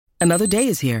Another day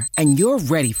is here, and you're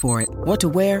ready for it. What to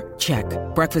wear? Check.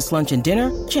 Breakfast, lunch, and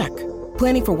dinner? Check.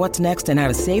 Planning for what's next and how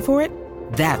to save for it?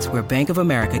 That's where Bank of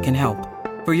America can help.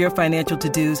 For your financial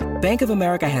to-dos, Bank of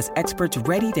America has experts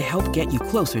ready to help get you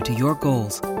closer to your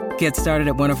goals. Get started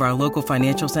at one of our local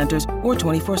financial centers or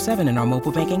 24/7 in our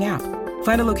mobile banking app.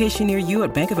 Find a location near you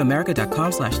at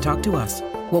bankofamerica.com/talktous.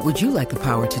 What would you like the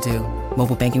power to do?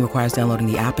 Mobile banking requires downloading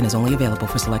the app and is only available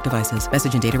for select devices.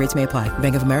 Message and data rates may apply.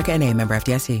 Bank of America N.A., member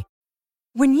FDIC.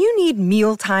 When you need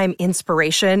mealtime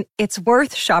inspiration, it's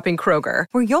worth shopping Kroger,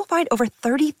 where you'll find over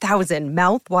 30,000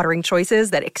 mouth-watering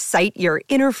choices that excite your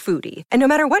inner foodie. And no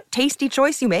matter what tasty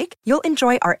choice you make, you'll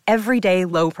enjoy our everyday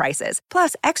low prices,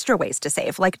 plus extra ways to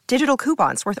save, like digital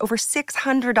coupons worth over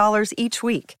 $600 each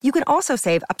week. You can also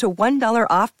save up to $1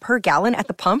 off per gallon at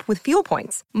the pump with fuel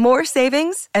points. More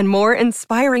savings and more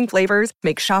inspiring flavors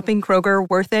make shopping Kroger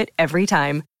worth it every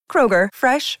time. Kroger,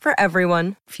 fresh for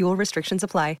everyone. Fuel restrictions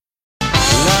apply.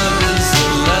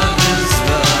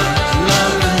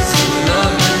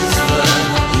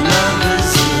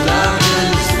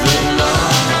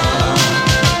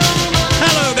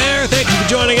 Hello there. Thank you for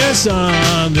joining us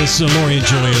on this Lori and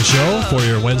Julia show for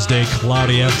your Wednesday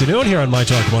cloudy afternoon here on My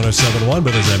Talk 107.1.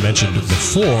 But as I mentioned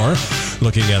before,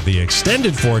 looking at the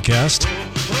extended forecast,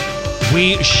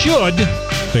 we should,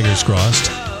 fingers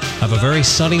crossed, have a very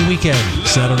sunny weekend,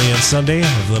 Saturday and Sunday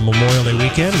of the Memorial Day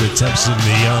weekend with temps in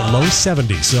the low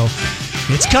 70s. So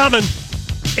it's coming.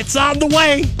 It's on the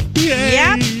way. Yay.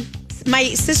 Yep.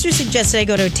 My sister suggested I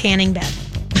go to a tanning bed.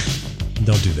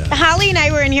 Don't do that. Holly and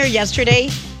I were in here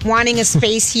yesterday wanting a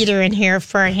space heater in here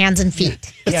for our hands and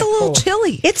feet. It's a little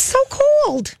chilly. It's so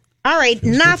cold. All right,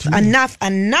 enough.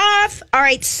 All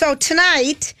right, so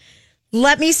tonight,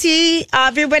 let me see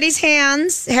everybody's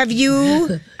hands. Are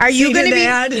you going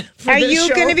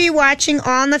to be watching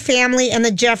All in the Family and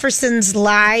the Jeffersons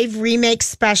live remake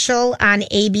special on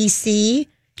ABC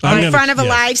in front of a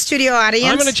live studio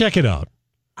audience? I'm going to check it out.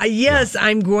 Yes,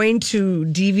 I'm going to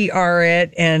DVR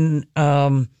it, and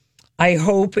I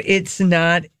hope it's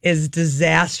not as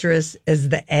disastrous as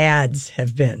the ads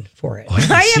have been for it.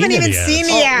 I haven't even seen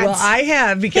the ads. Well, I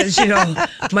have because,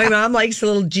 my mom likes a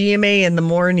little GMA in the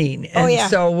morning. And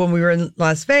so when we were in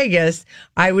Las Vegas,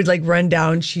 I would run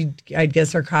down. I'd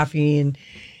guess our coffee and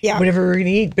whatever we were going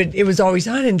to eat. But it was always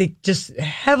on, and they just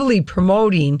heavily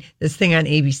promoting this thing on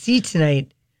ABC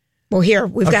tonight. Well, here,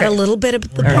 we've got a little bit of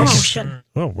the promotion.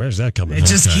 Oh, where's that coming from? It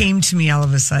just Okay. came to me all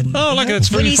of a sudden. Oh, look, it's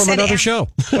free from another show.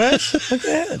 What? Look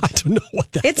at that. I don't know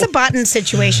what that It's a button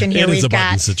situation here. It is We've a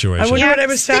button got situation. I wonder what I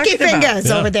was sticky talking about.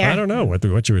 fingers over there. I don't know what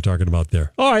you were talking about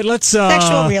there. All right, let's...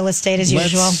 Sexual real estate as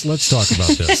usual. Let's talk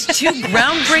about this. Two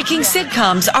groundbreaking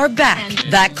sitcoms are back.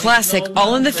 That classic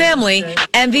All in the Family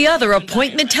and the other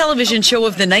appointment television show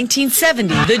of the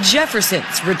 1970s, The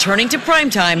Jeffersons, returning to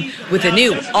primetime with a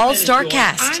new all-star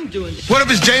cast. What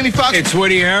if it's Jamie Foxx? It's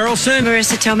Woody Harrelson.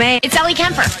 Marissa Tomei. It's Ellie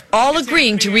Kemper. All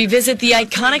agreeing to revisit the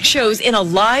iconic shows in a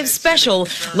live special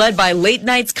led by late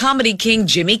night's comedy king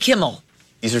Jimmy Kimmel.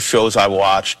 These are shows I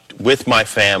watched with my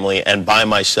family and by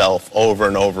myself over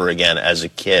and over again as a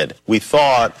kid. We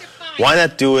thought, why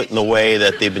not do it in the way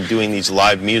that they've been doing these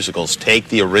live musicals? Take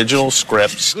the original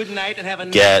scripts,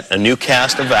 get a new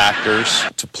cast of actors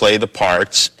to play the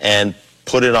parts, and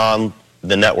put it on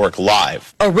the network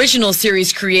live. Original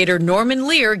series creator Norman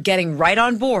Lear getting right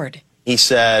on board. He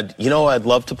said, I'd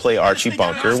love to play Archie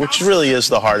Bunker, which really is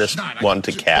the hardest one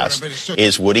to cast,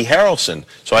 is Woody Harrelson.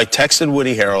 So I texted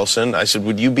Woody Harrelson. I said,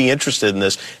 would you be interested in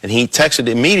this? And he texted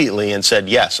immediately and said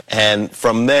yes. And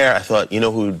from there, I thought,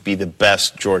 who would be the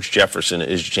best George Jefferson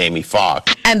is Jamie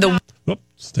Foxx. And the...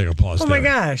 Let's take a pause Oh, there. my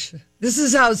gosh. This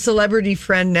is how Celebrity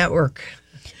Friend Network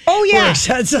Oh, yeah. works.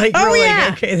 That's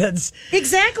okay, that's...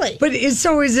 Exactly. But is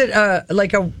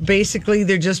it basically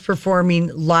they're just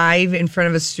performing live in front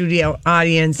of a studio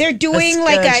audience? They're doing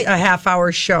a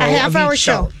half-hour show. A half-hour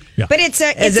show. Yeah. But it's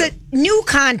a new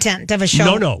content of a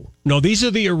show. No, these are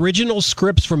the original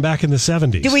scripts from back in the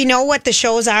 70s. Do we know what the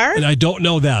shows are? And I don't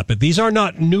know that, but these are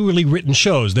not newly written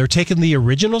shows. They're taking the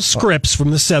original scripts from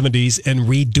the 70s and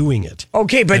redoing it.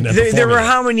 Okay, but And then there were performing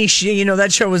how many?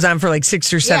 That show was on for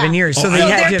 6 or 7 years, so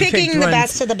they're picking the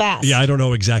best of the best. Yeah, I don't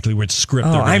know exactly which script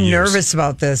they're going to I'm use. nervous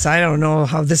about this. I don't know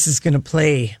how this is going to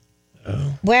play.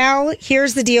 Well,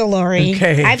 here's the deal, Lori.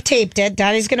 Okay. I've taped it.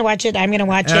 Donnie's going to watch it. I'm going to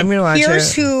watch it. I'm gonna watch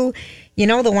Here's it. who,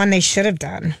 the one they should have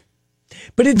done.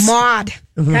 But it's Maude.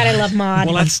 God, I love Maude.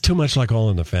 Well, that's too much like All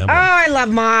in the Family. Oh, I love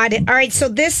Maude. All right, so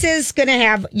this is going to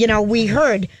have, we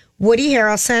heard Woody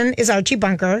Harrelson is Archie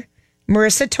Bunker,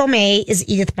 Marissa Tomei is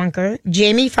Edith Bunker,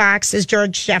 Jamie Foxx is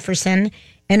George Jefferson,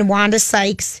 and Wanda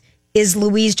Sykes is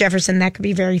Louise Jefferson. That could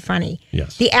be very funny.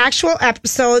 Yes. The actual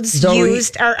episodes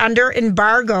used are under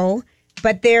embargo,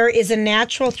 but there is a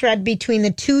natural thread between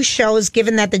the two shows,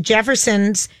 given that the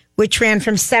Jeffersons, which ran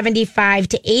from 75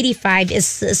 to 85,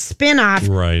 is a spin-off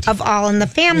of All in the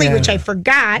Family, which I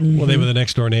forgot. Well, they were the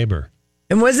next door neighbor.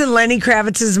 And wasn't Lenny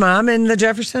Kravitz's mom in the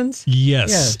Jeffersons?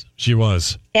 Yes, she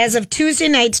was. As of Tuesday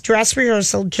night's dress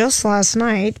rehearsal just last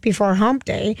night before Hump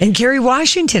Day. And Kerry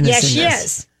Washington is in this. Yes, she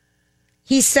is.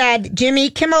 He said Jimmy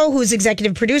Kimmel, who's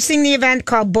executive producing the event,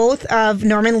 called both of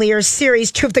Norman Lear's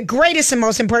series two of the greatest and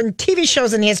most important TV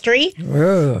shows in history.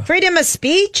 Whoa. Freedom of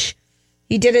speech.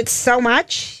 He did it so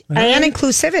much. And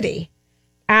inclusivity.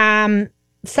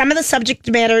 Some of the subject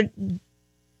matter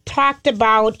talked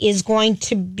about is going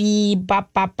to be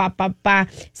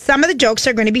some of the jokes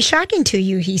are going to be shocking to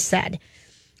you, he said.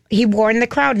 He warned the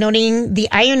crowd, noting the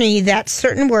irony that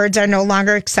certain words are no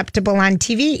longer acceptable on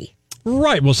TV.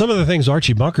 Right. Well, some of the things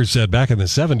Archie Bunker said back in the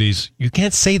 70s, you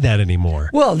can't say that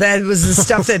anymore. Well, that was the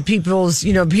stuff that people say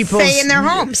in their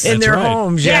homes. In their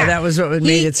homes, yeah. That was what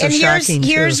made it so shocking.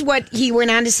 Here's what he went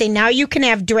on to say. Now you can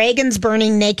have dragons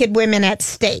burning naked women at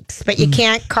stakes, but you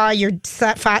can't call your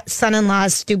son-in-law a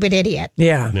stupid idiot.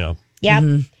 Yeah. No.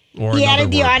 Yep. Or he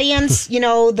added the word. audience,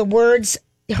 the words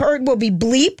heard will be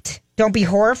bleeped. Don't be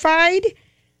horrified.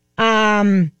 Wait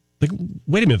a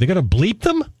minute, they're going to bleep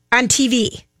them? On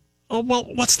TV. Oh, well,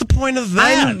 what's the point of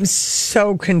that? I'm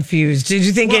so confused. Did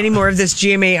you think any more of this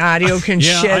GMA audio can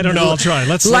shed I don't know. I'll try.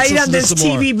 Let's light listen on this to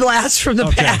some TV more. blast from the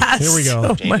past? Here we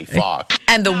go. Jamie Foxx.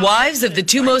 And the wives of the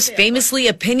two most famously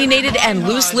opinionated and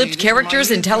loose-lipped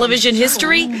characters in television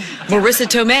history, Marissa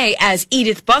Tomei as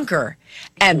Edith Bunker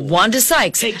and Wanda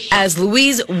Sykes as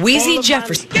Louise Wheezy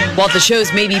Jefferson. While the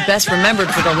shows may be best remembered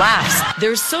for the laughs,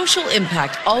 their social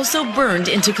impact also burned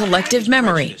into collective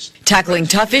memory, tackling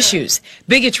tough issues,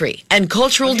 bigotry, and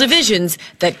cultural divisions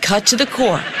that cut to the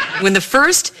core. When the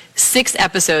first 6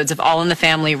 episodes of All in the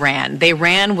Family ran, they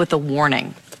ran with a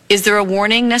warning. Is there a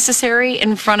warning necessary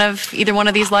in front of either one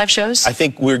of these live shows? I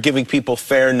think we're giving people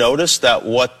fair notice that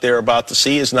what they're about to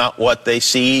see is not what they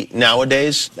see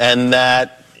nowadays, and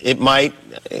that it might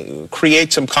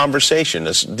create some conversation.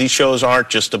 These shows aren't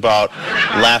just about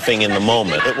laughing in the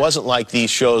moment. It wasn't like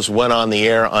these shows went on the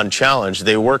air unchallenged.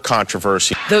 They were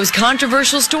controversial. Those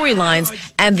controversial storylines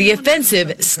and the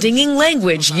offensive, stinging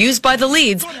language used by the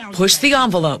leads pushed the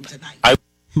envelope.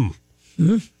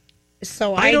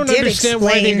 So I don't understand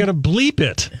why they're going to bleep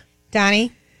it.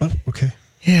 Donnie? Oh, okay.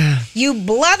 Yeah. You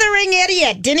blithering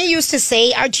idiot. Didn't he used to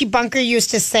say, Archie Bunker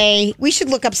used to say, we should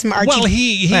look up some Archie. Well,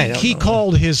 he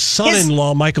called his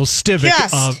son-in-law, Michael Stivic,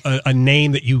 a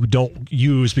name that you don't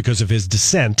use because of his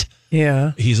descent.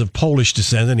 Yeah. He's of Polish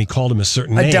descent, and he called him a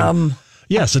certain name.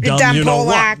 Yes, a dumb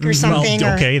Polak or something.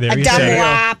 Well, okay, there a you dumb go.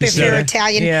 wop if you're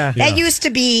Italian. Yeah. That used to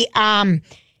be,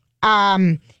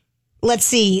 let's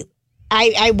see.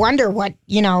 I wonder what,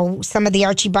 some of the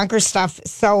Archie Bunker stuff.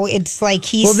 So it's like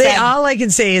all I can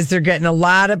say is they're getting a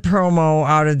lot of promo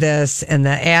out of this, and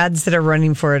the ads that are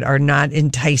running for it are not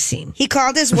enticing. He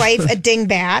called his wife a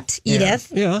dingbat,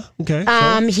 Edith. Yeah, okay.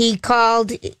 He called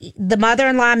the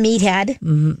mother-in-law meathead.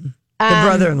 Mm-hmm. The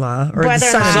brother-in-law or the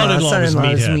son-in-law is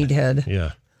meathead.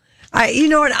 Yeah. You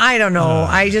know what? I don't know.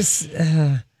 I just...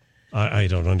 I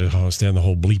don't understand the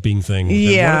whole bleeping thing.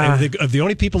 Yeah. If the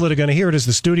only people that are going to hear it is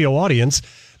the studio audience,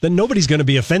 then nobody's going to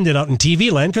be offended out in TV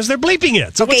land because they're bleeping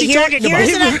it. So what's he talking about?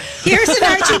 Here's an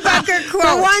Archie Bunker quote.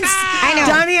 For once, I know.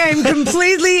 Donnie, I'm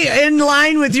completely in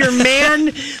line with your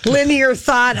linear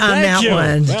thought on Thank you.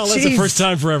 one. Well, that's the first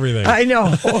time for everything. I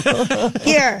know.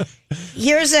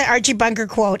 Here's an Archie Bunker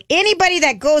quote. Anybody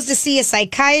that goes to see a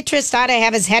psychiatrist ought to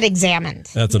have his head examined.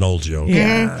 That's an old joke.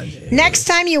 Yeah. Next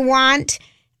time you want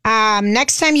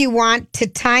to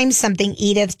time something,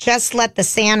 Edith, just let the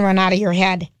sand run out of your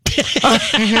head. Come on,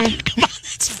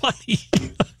 that's funny.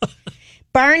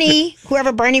 Barney,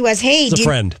 whoever Barney was, hey,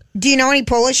 do you know any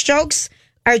Polish jokes?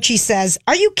 Archie says,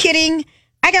 are you kidding?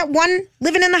 I got one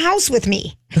living in the house with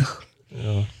me.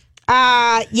 Woo.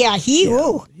 Yeah.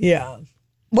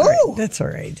 Woo. Right, that's all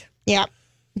right. Yeah.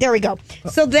 There we go.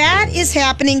 So that is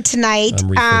happening tonight. I'm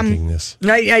rethinking this.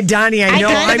 Donnie, I know.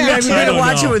 I'm going to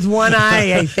watch it with one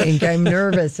eye, I think. I'm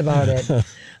nervous about it.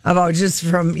 About just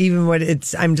from even what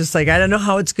it's, I'm just like, I don't know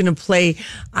how it's going to play.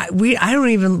 We don't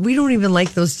even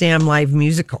like those damn live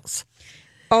musicals.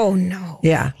 Oh, no.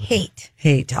 Yeah. Hate.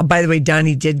 By the way,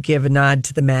 Donnie did give a nod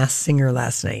to The Masked Singer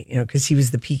last night, because he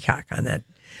was the peacock on that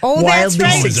wildly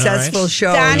right. successful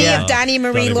show. Donnie of Donnie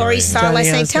Marie, Lori saw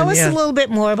last night. Tell us a little bit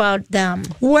more about them.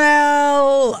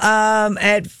 Well,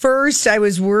 at first I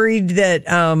was worried that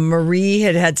Marie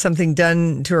had something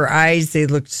done to her eyes. They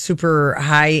looked super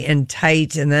high and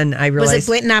tight, and then I realized...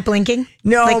 Was it not blinking?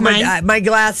 No, like my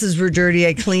glasses were dirty.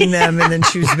 I cleaned them, and then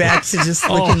she was back to just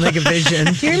looking like a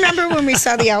vision. Do you remember when we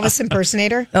saw the Elvis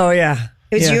impersonator? Oh, yeah.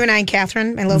 It was you and I and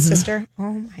Catherine, my little sister.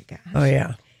 Oh, my gosh. Oh,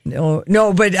 yeah.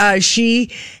 No, but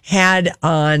she had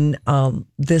on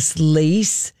this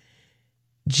lace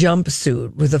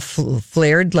jumpsuit with a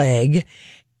flared leg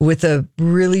with a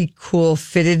really cool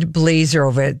fitted blazer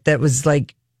over it that was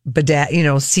like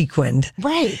sequined.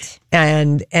 Right.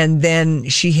 And then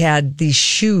she had these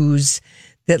shoes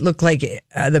that looked like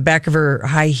the back of her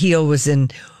high heel was in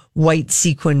white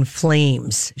sequin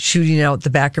flames shooting out the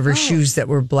back of her shoes that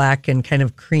were black and kind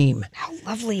of cream. How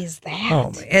lovely is that?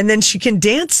 Oh, and then she can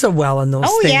dance so well in those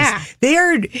things.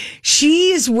 Yeah.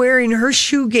 She is wearing her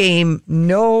shoe game.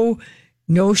 No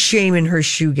shame in her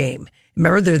shoe game.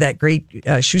 Remember, they're that great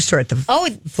shoe store at the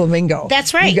Flamingo.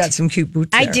 That's right. You got some cute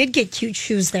boots there. I did get cute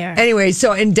shoes there. Anyway,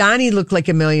 and Donnie looked like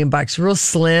 $1 million, real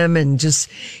slim, and just,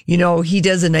 he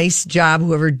does a nice job,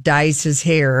 whoever dyes his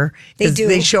hair. They do.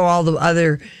 They show all the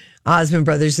other Osmond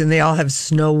brothers, and they all have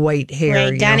snow white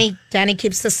hair. Right, Donnie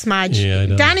keeps the smudge. Yeah, I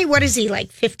know. Donnie, what is he,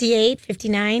 like 58,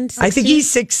 59, 60? I think he's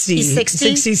 60. He's 60?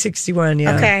 60, 61,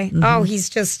 yeah. Okay. Mm-hmm. Oh, he's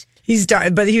just...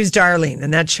 But he was darling,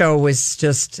 and that show was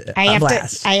just a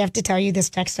blast. I have to tell you this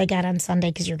text I got on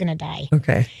Sunday because you're going to die.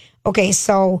 Okay,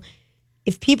 so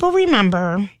if people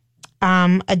remember,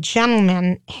 a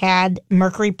gentleman had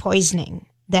mercury poisoning.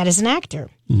 That is an actor.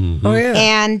 Mm-hmm. Oh, yeah.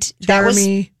 And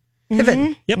Jeremy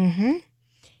Piven. Yep. Mm-hmm.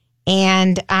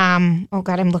 And, I'm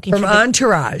looking from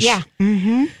Entourage. Yeah.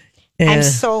 Mm-hmm. I'm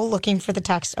so looking for the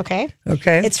text. Okay.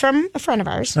 It's from a friend of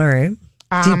ours. All right.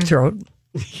 Deep Throat.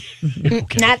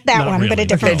 Not that one, really. But a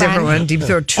different one. Different one. Deep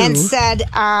Throat 2. And said,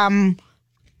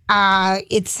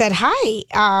 it said, hi,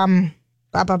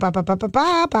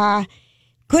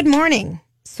 good morning.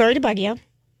 Sorry to bug you.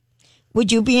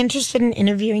 Would you be interested in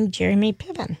interviewing Jeremy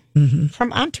Piven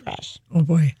from Entourage? Oh,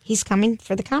 boy. He's coming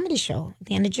for the comedy show at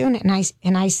the end of June. And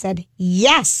I said,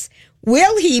 yes.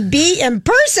 Will he be in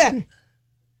person?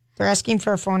 They're asking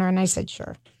for a phoner, and I said,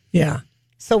 sure. Yeah.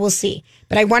 So we'll see.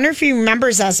 But I wonder if he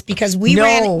remembers us because we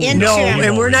ran into him. No,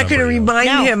 and we're not going to remind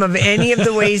him of any of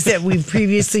the ways that we've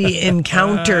previously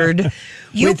encountered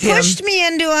You pushed me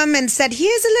into him and said,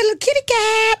 here's a little kitty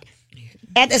cat.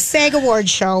 At a SAG Award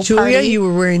show Julia, party. you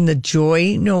were wearing the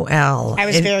Joy Noel. I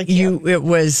was very cute. It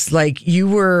was like you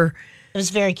were... It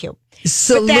was very cute.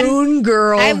 Saloon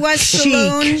girl. I was chic.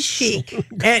 saloon chic.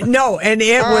 And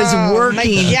it was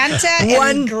working. Magenta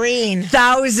and green.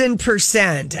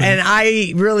 1,000%. And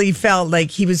I really felt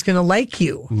like he was going to like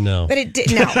you. No. But it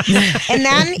did, no. And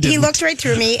then he looked right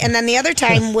through me. And then the other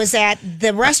time was at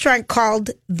the restaurant called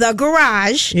The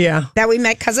Garage. Yeah. That we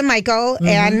met Cousin Michael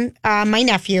and my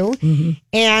nephew. Mm-hmm.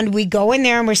 And we go in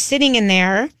there and we're sitting in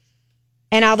there.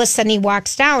 And all of a sudden he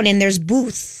walks down and there's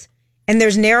booths. And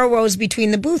there's narrow rows between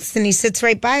the booths, and he sits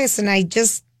right by us. And I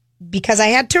just, because I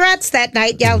had Tourette's that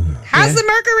night, yelled, how's the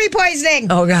mercury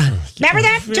poisoning? Oh, God. Remember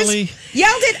that? Really? Just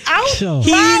yelled it out.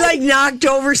 He, knocked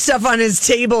over stuff on his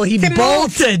table. He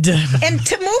bolted. And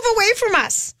to move away from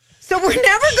us. So we're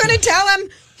never going to tell him,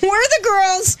 we're the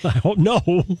girls. I hope no.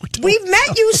 We've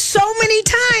met you so many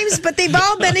times, but they've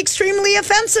all been extremely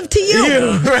offensive to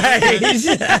you. Right.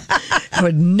 That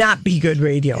would not be good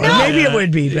radio. No. Or maybe it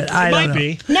would be, but I don't know.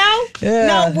 Be.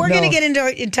 No, we're going to get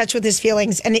in touch with his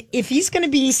feelings. And if he's going to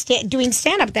be doing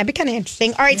stand-up, that'd be kind of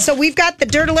interesting. All right, so we've got the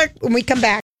Dirt Alert when we come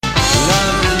back.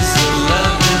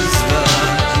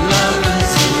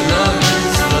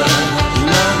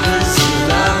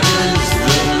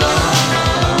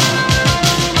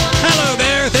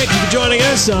 Joining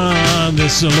us on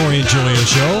this Lori and Julia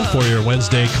show for your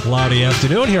Wednesday cloudy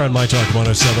afternoon here on My Talk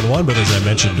 107.1. But as I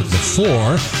mentioned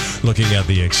before, looking at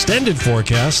the extended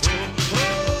forecast,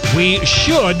 we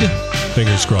should,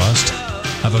 fingers crossed,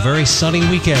 have a very sunny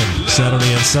weekend,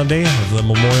 Saturday and Sunday of the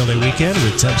Memorial Day weekend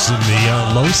with temps in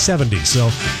the low 70s. So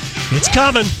it's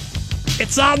coming.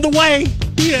 It's on the way.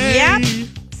 Yay. Yep.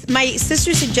 My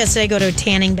sister suggested I go to a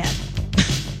tanning bed.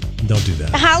 Don't do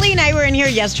that. Holly and I were in here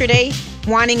yesterday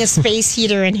wanting a space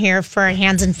heater in here for our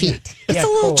hands and feet. It's a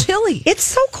little chilly. It's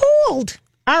so cold.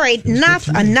 All right, enough.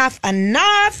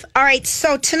 All right,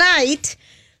 so tonight,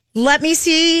 let me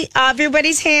see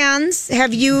everybody's hands.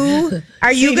 Are you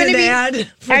going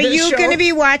to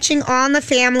be watching All in the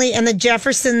Family and the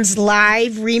Jeffersons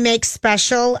live remake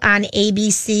special on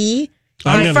ABC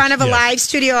in front of a live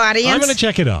studio audience? I'm going to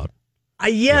check it out.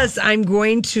 Yes, I'm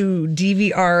going to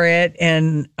DVR it,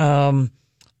 and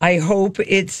I hope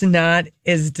it's not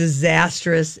as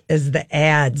disastrous as the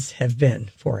ads have been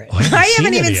for it. I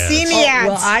haven't even seen the ads.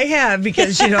 Well, I have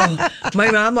because,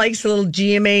 my mom likes a little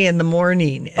GMA in the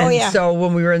morning. And so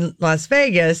when we were in Las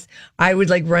Vegas, I would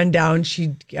run down.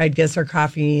 I'd guess our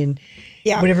coffee and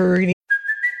whatever we were going to eat.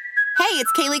 Hey,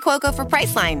 it's Kaylee Cuoco for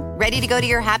Priceline. Ready to go to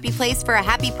your happy place for a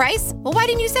happy price? Well, why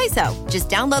didn't you say so? Just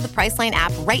download the Priceline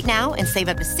app right now and save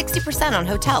up to 60% on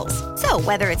hotels. So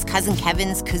whether it's Cousin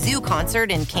Kevin's Kazoo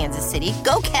Concert in Kansas City,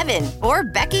 go Kevin, or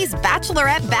Becky's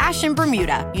Bachelorette Bash in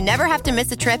Bermuda, you never have to miss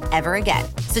a trip ever again.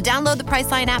 So download the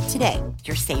Priceline app today.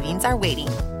 Your savings are waiting.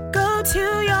 Go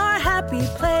to your happy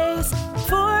place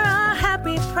for a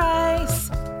happy price.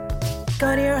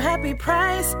 Go to your happy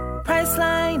price,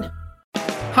 Priceline.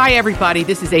 Hi, everybody.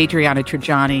 This is Adriana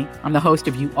Trajani. I'm the host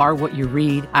of You Are What You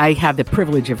Read. I have the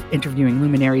privilege of interviewing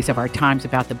luminaries of our times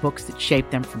about the books that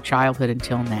shaped them from childhood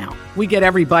until now. We get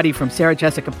everybody from Sarah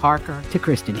Jessica Parker to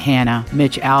Kristen Hanna,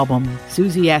 Mitch Albom,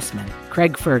 Susie Essman,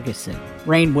 Craig Ferguson,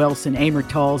 Rainn Wilson, Amor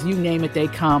Tolls, you name it, they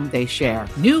come, they share.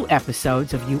 New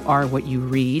episodes of You Are What You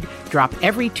Read drop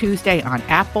every Tuesday on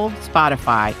Apple,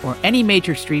 Spotify, or any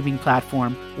major streaming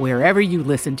platform wherever you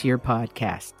listen to your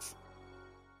podcasts.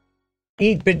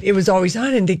 But it was always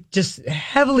on, and they just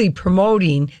heavily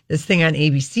promoting this thing on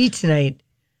ABC tonight.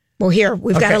 Well, here,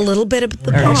 we've got a little bit of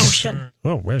the promotion.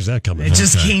 Oh, where's that coming from? It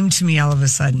just came to me all of a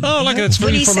sudden. Oh, look, it's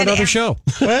free from another show.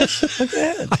 What? Look at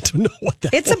that. I don't know what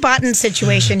that It's a button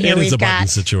situation here. It is a button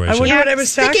situation. I wonder what I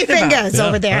was talking about. Sticky fingers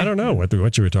over there. I don't know what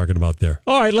you were talking about there.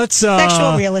 All right, let's...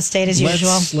 Sexual real estate as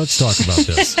usual. Let's talk about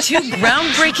this. Two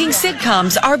groundbreaking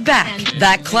sitcoms are back.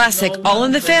 That classic All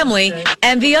in the Family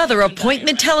and the other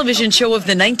appointment television show of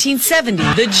the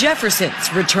 1970s, The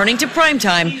Jeffersons, returning to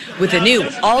primetime with a new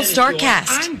all-star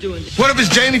cast. What up, is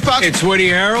Jamie Foxx? It's Woody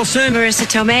Harrelson. Marissa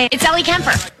Tomei. It's Ellie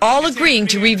Kemper. All agreeing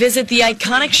to revisit the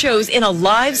iconic shows in a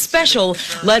live special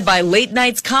led by late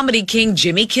night's comedy king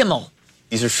Jimmy Kimmel.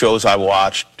 These are shows I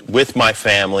watched with my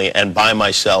family and by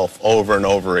myself over and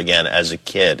over again as a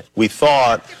kid. We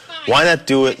thought, why not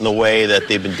do it in the way that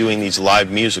they've been doing these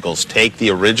live musicals? Take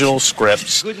the original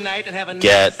scripts,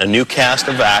 get a new cast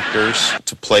of actors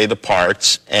to play the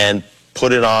parts, and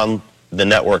put it on the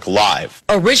network live.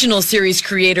 Original series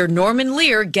creator Norman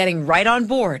Lear getting right on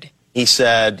board. He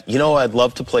said, I'd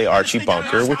love to play Archie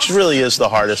Bunker, which really is the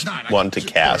hardest one to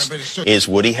cast, is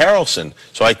Woody Harrelson.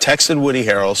 So I texted Woody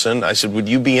Harrelson. I said, would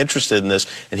you be interested in this?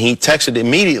 And he texted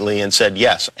immediately and said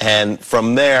yes. And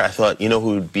from there, I thought, who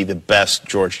would be the best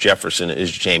George Jefferson is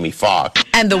Jamie Foxx.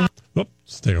 And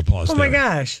let's take a pause there. Oh, my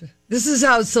gosh. This is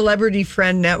how Celebrity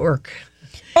Friend Network...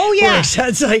 Oh, yeah. works.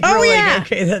 That's like,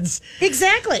 okay, that's...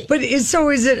 Exactly. But is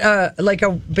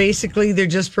it basically they're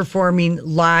just performing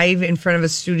live in front of a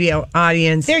studio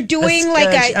audience? They're doing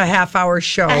a half-hour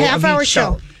show. A half-hour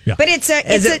show. Yeah. But it's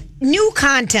a new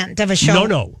content of a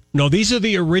show. No, these are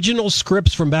the original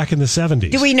scripts from back in the 70s.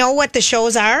 Do we know what the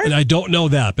shows are? And I don't know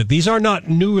that, but these are not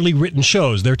newly written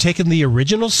shows. They're taking the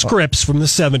original scripts from the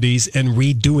 70s and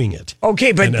redoing it.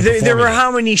 Okay, but there were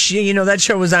how many, that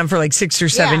show was on for like 6 or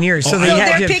 7 years. So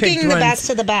they're picking the best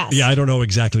of the best. Yeah, I don't know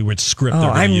exactly which script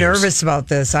they're going to use. I'm nervous about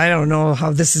this. I don't know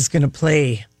how this is going to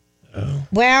play. Oh.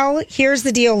 Well, here's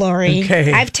the deal, Lori.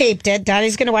 Okay. I've taped it.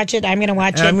 Donnie's going to watch it. I'm going to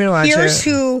watch it. I'm going to watch Here's it.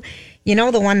 who,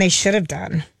 the one they should have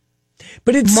done.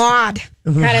 But it's Maude.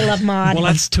 God, I love Maude. Well,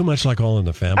 that's too much like All in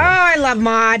the Family. Oh, I love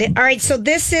Maude. All right, so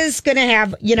this is going to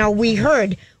have, we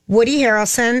heard Woody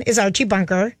Harrelson is Archie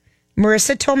Bunker,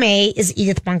 Marissa Tomei is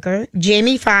Edith Bunker,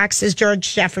 Jamie Foxx is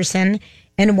George Jefferson,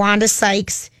 and Wanda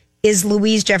Sykes is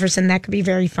Louise Jefferson. That could be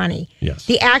very funny. Yes.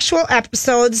 The actual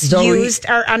episodes used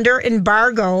are under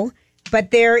embargo, but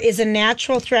there is a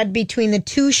natural thread between the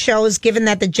two shows, given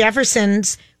that the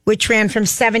Jeffersons, which ran from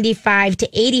 75 to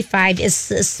 85,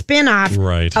 is a spin-off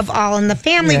of All in the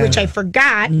Family, which I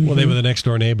forgot. Well, they were the next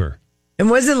door neighbor. And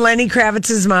wasn't Lenny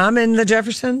Kravitz's mom in The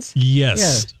Jeffersons?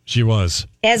 Yes, she was.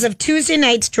 As of Tuesday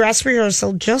night's dress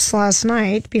rehearsal just last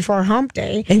night before Hump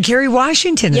Day. And Kerry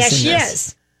Washington is in this. Yes, she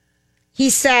is. He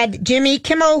said Jimmy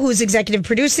Kimmel, who's executive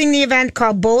producing the event,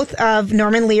 called both of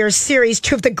Norman Lear's series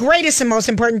two of the greatest and most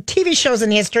important TV shows in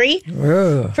history.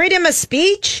 Freedom of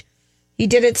speech. He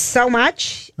did it so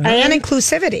much. And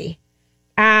inclusivity.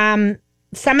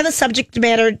 Some of the subject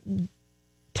matter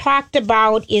talked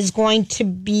about is going to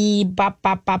be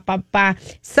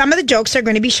some of the jokes are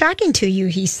going to be shocking to you,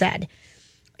 he said.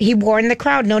 He warned the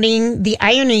crowd, noting the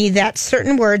irony that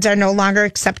certain words are no longer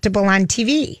acceptable on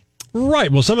TV.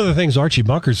 Right. Well, some of the things Archie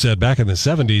Bunker said back in the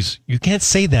 70s, you can't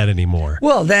say that anymore.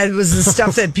 Well, that was the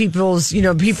stuff that people say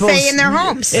in their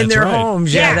homes. In their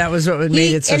homes, yeah. That was what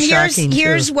made it so shocking.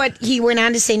 Here's what he went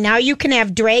on to say. Now you can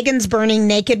have dragons burning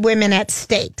naked women at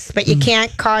stakes, but you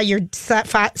can't call your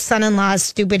son-in-law a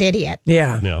stupid idiot.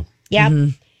 Yeah. Yeah.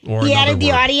 Yep. Or he added the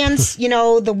word. audience,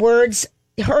 the words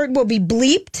heard will be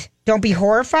bleeped. Don't be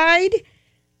horrified.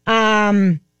 Wait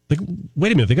a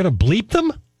minute, they're going to bleep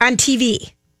them? On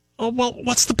TV. Oh, well,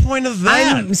 what's the point of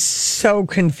that? I'm so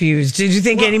confused. Did you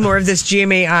think any more of this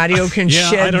GMA audio can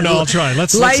shed I don't know. I'll try.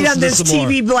 Let's light listen on this to some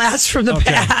TV more. blast from the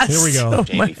past? Here we go.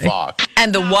 Jamie Foxx.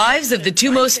 And the wives of the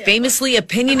two most famously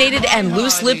opinionated and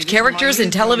loose-lipped characters in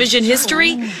television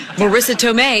history, Marissa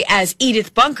Tomei as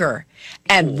Edith Bunker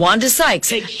and Wanda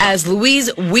Sykes as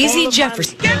Louise Wheezy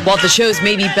Jefferson. While the shows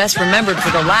may be best remembered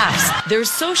for the laughs, their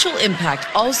social impact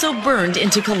also burned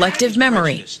into collective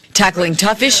memory, tackling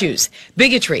tough issues,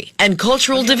 bigotry, and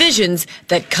cultural divisions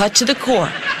that cut to the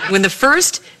core. When the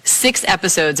first 6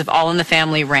 episodes of All in the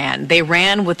Family ran, they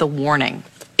ran with a warning.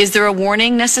 Is there a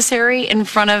warning necessary in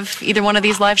front of either one of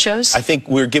these live shows? I think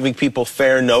we're giving people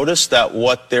fair notice that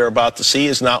what they're about to see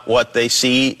is not what they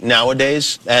see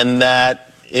nowadays, and that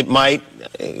it might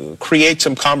create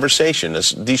some conversation.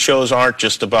 These shows aren't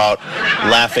just about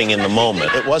laughing in the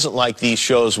moment. It wasn't like these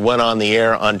shows went on the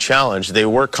air unchallenged. They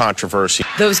were controversial.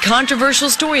 Those controversial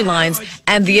storylines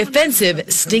and the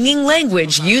offensive, stinging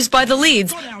language used by the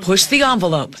leads pushed the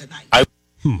envelope.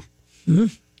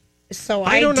 So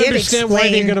I don't understand why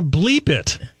they're going to bleep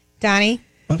it. Donnie?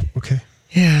 Oh, okay.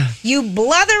 Yeah. You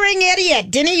blithering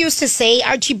idiot. Didn't he used to say,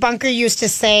 Archie Bunker used to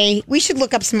say, we should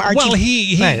look up some Archie. Well,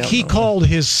 he called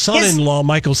his son-in-law,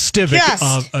 Michael Stivic,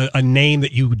 a name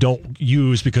that you don't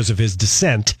use because of his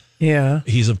descent. Yeah.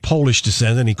 He's of Polish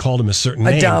descent, and he called him a certain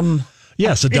name. Dumb.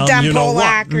 Yes, a dumb,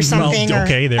 Polak or something. Well,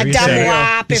 okay, there a you dumb say.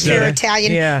 wop if you're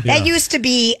Italian. Yeah. That used to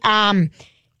be,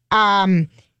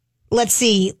 let's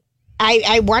see.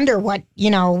 I wonder what,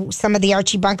 some of the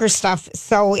Archie Bunker stuff.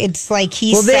 So it's like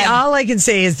all I can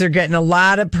say is they're getting a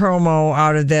lot of promo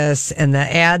out of this, and the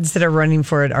ads that are running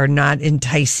for it are not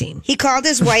enticing. He called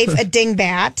his wife a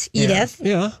dingbat, Edith.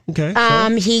 Yeah, okay.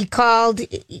 He called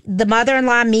the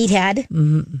mother-in-law meathead.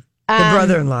 Mm-hmm. The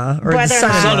brother-in-law or the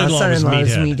son-in-law is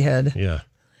meathead. Yeah.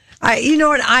 You know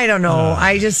what? I don't know.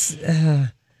 I just...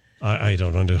 I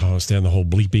don't understand the whole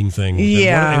bleeping thing.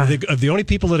 Yeah. If the only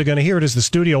people that are going to hear it is the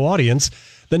studio audience,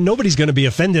 then nobody's going to be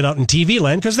offended out in TV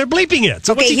land because they're bleeping it.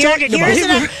 So what's he talking about?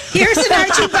 Here's an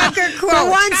Archie Bunker quote. For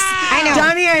once, I know.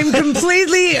 Donnie, I'm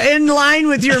completely in line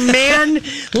with your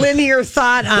linear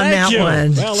thought on Thank that you.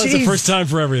 one. Well, that's the first time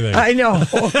for everything. I know.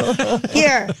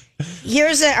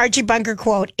 Here's an Archie Bunker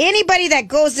quote. Anybody that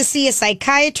goes to see a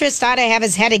psychiatrist ought to have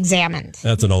his head examined.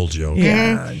 That's an old joke.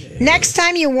 Yeah. Mm-hmm. Next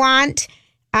time you want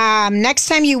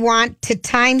to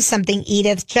time something,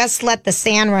 Edith, just let the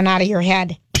sand run out of your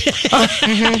head.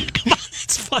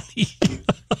 That's funny.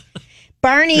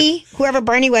 Barney, whoever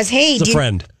Barney was, hey,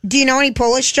 friend. Do you know any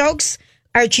Polish jokes?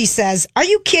 Archie says, are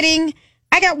you kidding?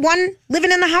 I got one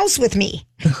living in the house with me.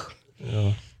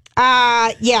 Yeah.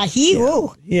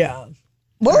 Woo. Yeah.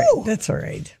 Woo. Right, that's all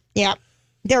right. Yeah.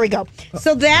 There we go.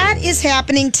 So that is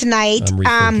happening tonight. I'm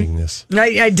rethinking this.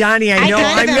 Donnie, I know.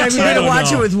 I'm going to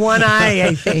watch it with one eye,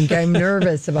 I think. I'm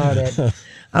nervous about it.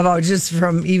 About just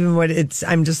from even what it's,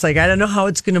 I'm just like, I don't know how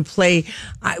it's going to play.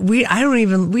 We don't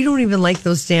even like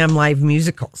those damn live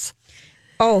musicals.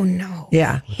 Oh, no.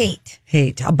 Yeah. Hate.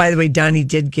 Oh, by the way, Donnie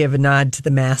did give a nod to The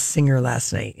Masked Singer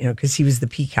last night, because he was the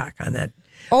peacock on that.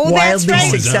 Wildly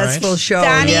successful show.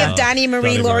 Donnie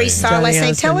Marie, Lori saw last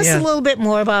night. Tell us a little bit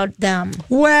more about them.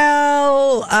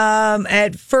 Well,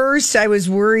 at first I was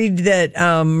worried that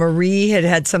Marie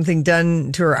had something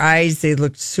done to her eyes. They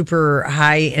looked super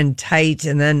high and tight,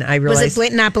 and then I realized...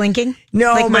 Was it not blinking?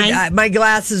 No, like my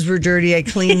glasses were dirty. I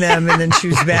cleaned them, and then she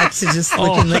was back to just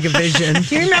looking like a vision.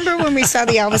 Do you remember when we saw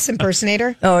the Elvis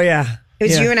impersonator? Oh, yeah. It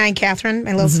was you and I and Catherine,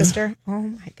 my little sister. Oh,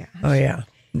 my gosh. Oh, yeah.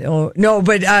 No,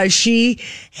 but she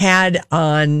had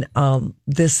on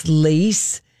this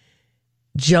lace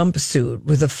jumpsuit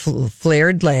with a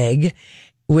flared leg,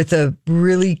 with a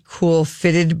really cool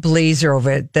fitted blazer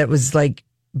over it that was like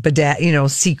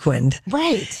sequined.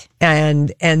 Right.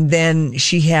 And then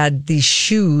she had these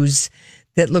shoes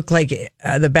that looked like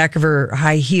the back of her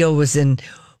high heel was in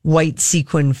white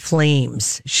sequin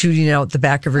flames shooting out the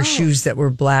back of her shoes that were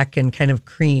black and kind of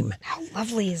cream. How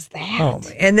lovely is that? Oh,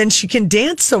 and then she can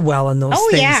dance so well in those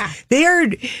things. Yeah.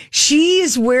 She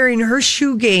is wearing her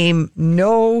shoe game,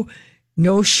 no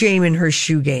shame in her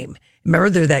shoe game.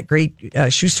 Remember, they're that great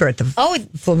shoe store at the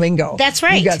Flamingo. That's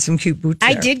right. You got some cute boots there.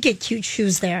 I did get cute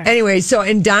shoes there. Anyway,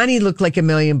 and Donnie looked like $1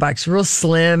 million, real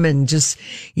slim, and just,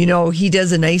 he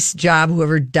does a nice job,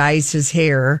 whoever dyes his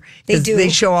hair. They do. They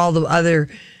show all the other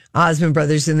Osmond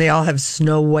brothers, and they all have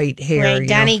snow white hair. Right,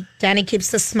 Donnie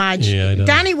keeps the smudge. Yeah, I know.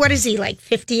 Donnie, what is he, like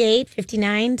 58,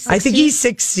 59, 60? I think he's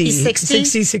 60. He's 60?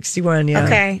 60, 61, yeah.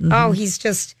 Okay. Mm-hmm. Oh, he's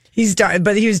just...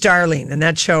 But he was darling, and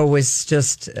that show was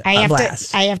just a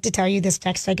blast. I have to tell you this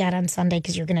text I got on Sunday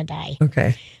because you're going to die.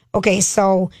 Okay,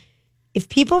 so if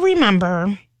people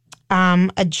remember,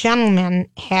 a gentleman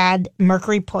had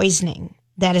mercury poisoning.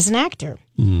 That is an actor.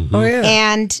 Mm-hmm. Oh, yeah.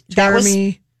 And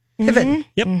Jeremy Piven.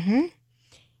 Yep. Mm-hmm.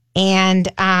 And,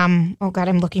 I'm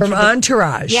looking from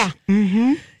Entourage. Yeah.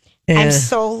 Mm-hmm. I'm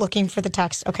so looking for the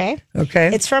text. Okay.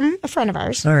 It's from a friend of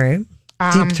ours. All right.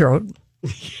 Deep Throat.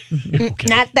 Okay.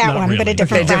 Not that one, really. But a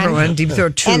different friend. Different one. Deep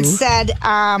Throat 2. And said,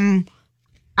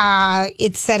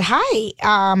 it said, hi,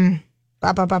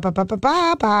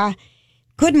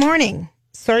 good morning.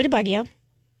 Sorry to bug you.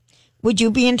 Would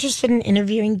you be interested in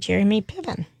interviewing Jeremy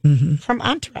Piven from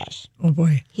Entourage? Oh,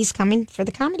 boy. He's coming for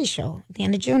the comedy show at the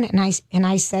end of June. And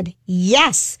I said,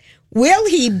 yes. Will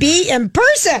he be in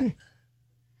person?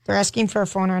 They're asking for a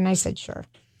phoner, and I said, sure.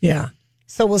 Yeah.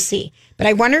 So we'll see. But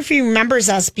I wonder if he remembers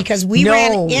us because we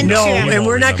ran into him. And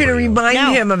we're not going to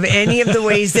remind him of any of the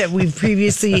ways that we've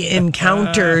previously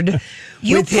encountered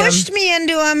You pushed me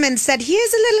into him and said,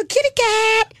 here's a little kitty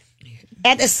cat.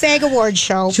 At a SAG Award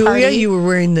show Julia, party. you were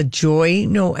wearing the Joy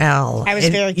Noel. I was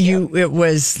very cute. It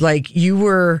was like you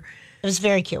were... It was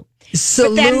very cute.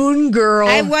 Saloon girl.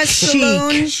 I was chic.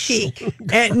 saloon chic.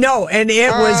 And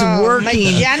it was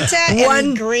working. Magenta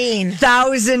and green.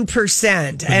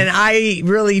 1,000%. And I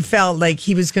really felt like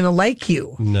he was going to like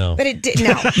you. No. But it did,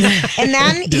 no. And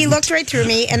then he looked right through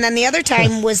me. And then the other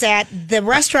time was at the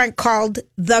restaurant called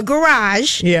The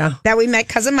Garage. Yeah. That we met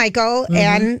Cousin Michael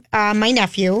and my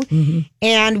nephew. Mm-hmm.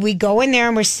 And we go in there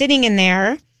and we're sitting in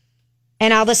there.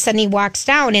 And all of a sudden he walks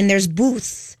down and there's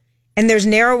booths. And there's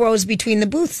narrow rows between the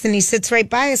booths, and he sits right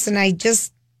by us. And I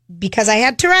just, because I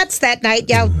had Tourette's that night,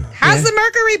 yelled, how's the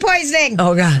mercury poisoning?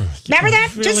 Oh, God. Remember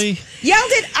that? Really? Just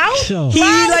yelled it out.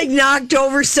 He, knocked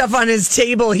over stuff on his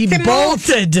table. He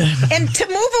bolted. And to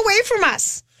move away from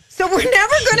us. So we're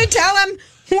never going to tell him,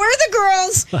 we're the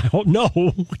girls. I don't know.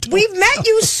 We've met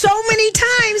you so many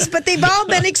times, but they've all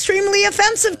been extremely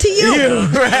offensive to you.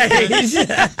 Right.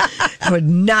 That would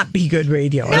not be good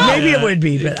radio. No. Or maybe it would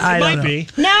be, but I don't know. Be.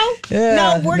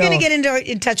 No, we're going to get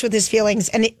in touch with his feelings.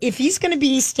 And if he's going to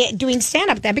be doing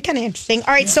stand-up, that'd be kind of interesting.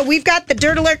 All right, so we've got the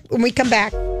Dirt Alert when we come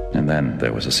back. And then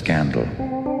there was a scandal.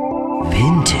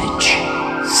 Vintage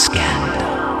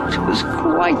scandal. It was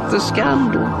quite the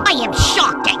scandal. I am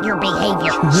shocked at your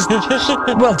behavior.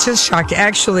 Well, just shocked.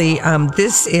 Actually,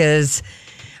 this is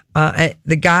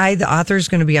the author is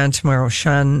going to be on tomorrow,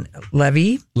 Sean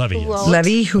Levy.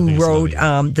 Levy, who wrote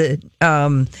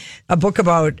a book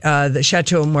about the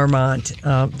Chateau Marmont,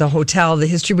 the hotel, the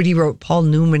history. But he wrote Paul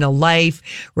Newman, A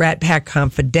Life, Rat Pack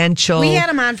Confidential. We had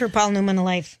him on for Paul Newman, A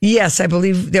Life. Yes, I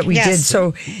believe that we did.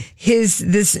 So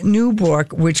this new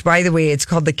book, which by the way, it's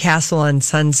called The Castle on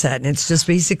Sunset, and it's just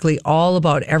basically all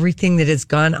about everything that has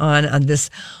gone on this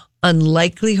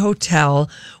unlikely hotel,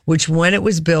 which when it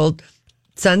was built,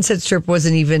 Sunset Strip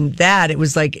wasn't even that. It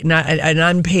was like not an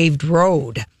unpaved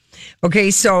road. Okay,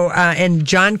 so, and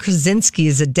John Krasinski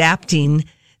is adapting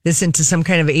this into some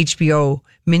kind of HBO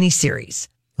miniseries.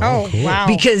 Oh, cool. Wow.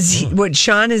 Because what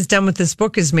Sean has done with this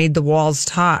book is made the walls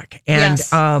talk. And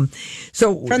so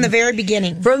from the very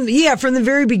beginning. From the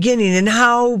very beginning, and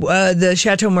how the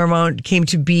Chateau Marmont came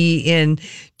to be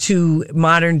into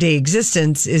modern day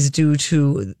existence is due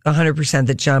to 100%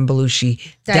 that John Belushi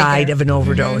died of an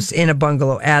overdose in a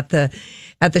bungalow at the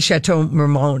Chateau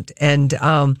Marmont. And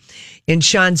in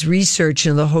Sean's research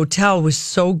in the hotel was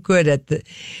so good at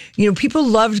people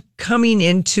loved coming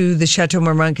into the Chateau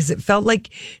Marmont because it felt like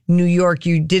New York.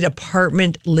 You did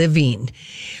apartment living.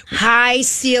 High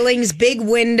ceilings, big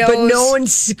windows. But no one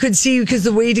could see you because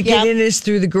the way to get in is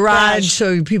through the garage.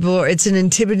 So it's an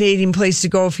intimidating place to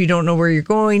go if you don't know where you're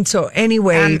going. So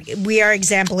anyway. We are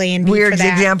example A and B. We are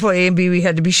example A and B. We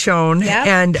had to be shown. Yep.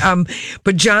 And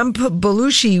but John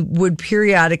Belushi would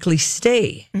periodically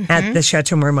stay at the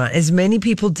Chateau Marmont, as many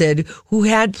people did who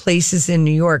had places in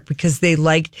New York, because they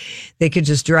could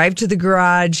just drive to the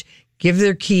garage, give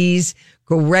their keys,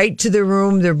 go right to their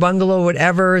room, their bungalow,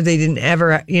 whatever. They didn't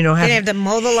ever, have. They didn't have to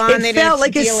mow the lawn. It felt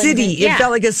like a city. It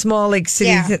felt like a small,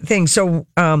 city thing. So,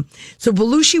 so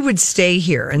Belushi would stay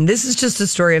here, and this is just a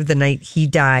story of the night he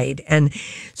died. And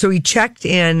so he checked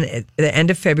in at the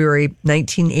end of February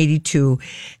 1982,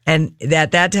 and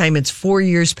at that time, it's 4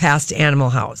 years past Animal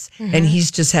House, and he's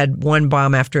just had one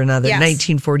bomb after another. Yes.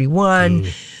 1941.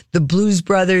 The Blues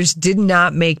Brothers did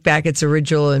not make back its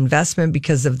original investment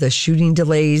because of the shooting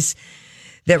delays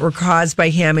that were caused by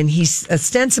him. And he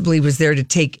ostensibly was there to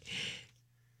take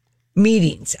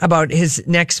meetings about his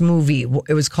next movie.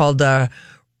 It was called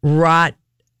Rot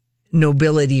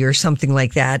Nobility or something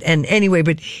like that. And anyway,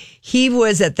 but he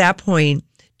was at that point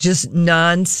just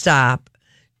nonstop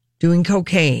doing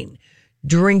cocaine,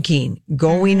 drinking,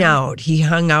 going out. He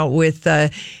hung out with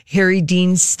Harry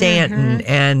Dean Stanton,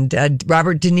 and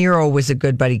Robert De Niro was a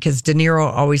good buddy because De Niro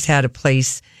always had a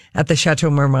place at the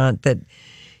Chateau Marmont that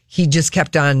he just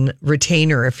kept on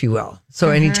retainer, if you will. So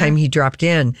anytime he dropped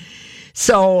in.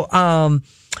 So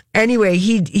anyway,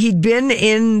 he'd been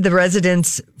in the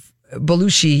residence,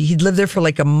 Belushi. He'd lived there for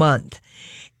like a month,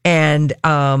 and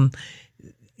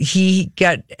he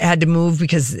had to move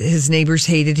because his neighbors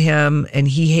hated him and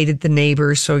he hated the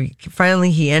neighbors. So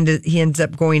finally he ends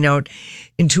up going out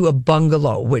into a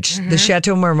bungalow, which the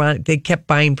Chateau Marmont, they kept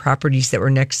buying properties that were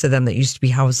next to them that used to be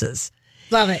houses.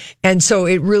 Love it. And so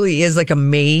it really is like a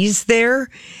maze there.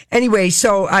 Anyway,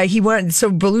 so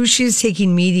Belushi is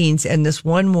taking meetings, and this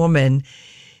one woman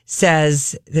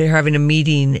says they're having a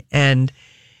meeting, and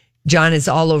John is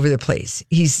all over the place.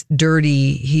 He's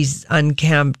dirty. He's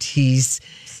unkempt. He's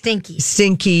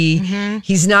stinky.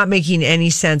 He's not making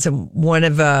any sense. And one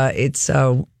of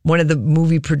the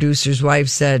movie producers'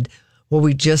 wives said, "Well,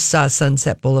 we just saw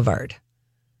Sunset Boulevard."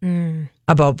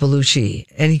 About Belushi.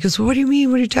 And he goes, "Well, what do you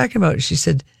mean? What are you talking about?" She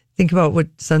said, "Think about what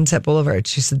Sunset Boulevard."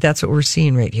 She said, "That's what we're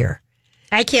seeing right here."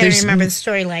 I can't remember the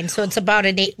storyline. So it's about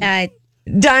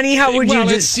Donnie, how would you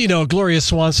just... Gloria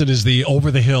Swanson is the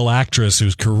over-the-hill actress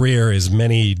whose career is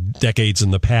many decades in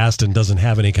the past and doesn't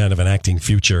have any kind of an acting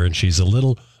future, and she's a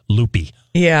little loopy.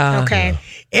 Yeah. Okay.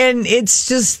 And it's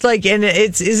just like,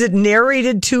 is it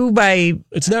narrated too by...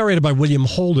 It's narrated by William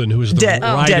Holden, who is the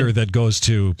writer that goes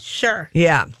to... Sure.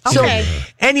 Yeah. Okay. So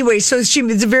anyway, so it's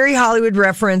a very Hollywood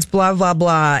reference, blah, blah,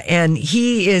 blah. And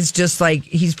he is just like,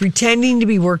 he's pretending to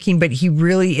be working, but he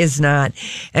really is not.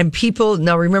 And people,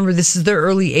 now remember, this is the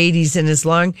early 80s, and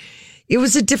it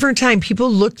was a different time. People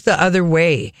looked the other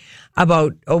way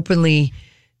about openly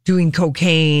doing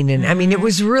cocaine. And I mean,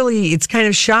 it's kind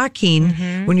of shocking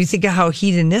when you think of how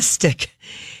hedonistic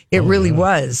it really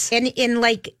was. And in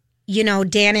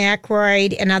Dan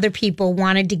Aykroyd and other people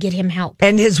wanted to get him help.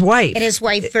 And his wife. And his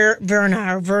wife,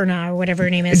 Verna, or whatever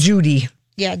her name is. Judy.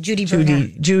 Yeah,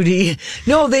 Judy.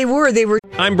 No, they were.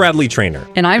 I'm Bradley Trainer.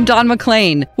 And I'm Don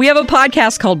McClain. We have a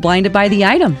podcast called Blinded by the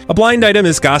Item. A blind item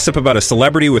is gossip about a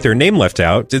celebrity with their name left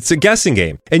out. It's a guessing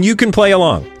game, and you can play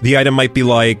along. The item might be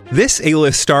like, this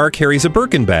A-list star carries a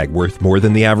Birkin bag worth more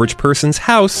than the average person's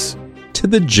house to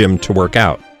the gym to work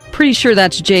out. Pretty sure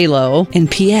that's J-Lo.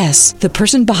 And P.S. the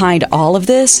person behind all of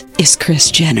this is Kris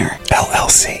Jenner,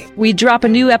 LLC. We drop a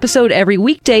new episode every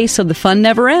weekday so the fun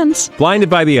never ends. Blinded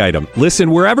by the Item.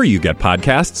 Listen wherever you get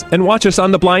podcasts and watch us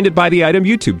on the Blinded by the Item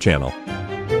YouTube channel.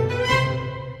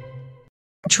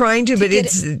 Trying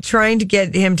to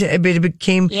get him to, but it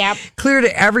became clear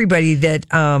to everybody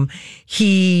that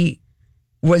he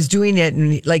was doing it,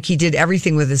 and like he did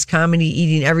everything with his comedy,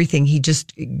 eating everything. He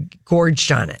just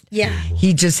gorged on it. Yeah.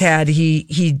 He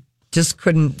just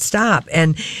couldn't stop.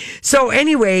 And so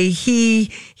anyway,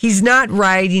 he's not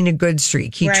riding a good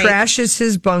streak. He trashes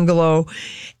his bungalow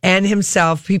and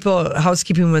himself. People,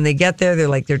 housekeeping, when they get there,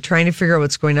 they're trying to figure out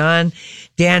what's going on.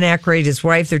 Dan Aykroyd, his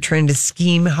wife, they're trying to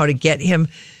scheme how to get him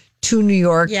to New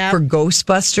York for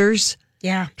Ghostbusters.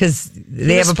 Yeah. Because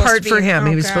they have a part for him.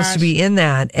 He was supposed to be in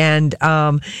that. And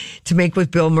to make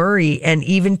with Bill Murray. And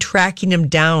even tracking him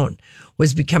down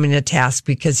was becoming a task,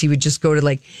 because he would just go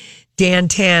to Dan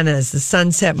Tana's, the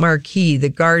Sunset Marquis, the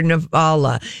Garden of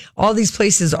Allah, all these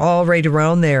places all right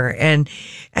around there. And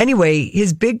anyway,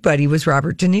 his big buddy was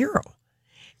Robert De Niro.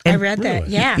 And, I read that,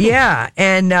 yeah. Yeah,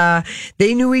 and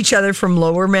they knew each other from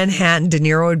Lower Manhattan. De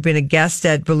Niro had been a guest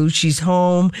at Belushi's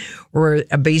home, where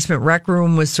a basement rec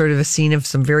room was sort of a scene of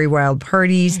some very wild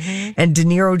parties. And De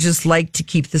Niro just liked to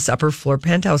keep this upper floor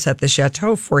penthouse at the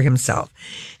chateau for himself.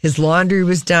 His laundry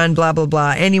was done, blah, blah,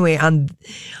 blah. Anyway, on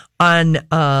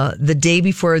the day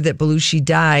before that Belushi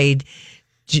died,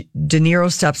 De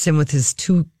Niro stops in with his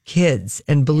two kids,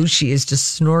 and Belushi is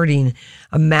just snorting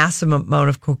a massive amount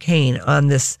of cocaine on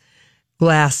this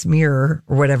glass mirror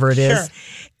or whatever it is.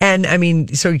 And I mean,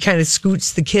 so he kind of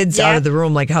scoots the kids out of the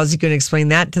room. Like, how's he going to explain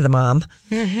that to the mom?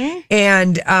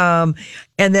 And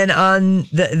then on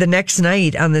the next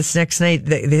night,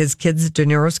 his kids, De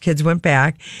Niro's kids, went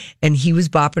back, and he was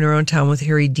bopping around town with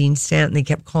Harry Dean Stanton. They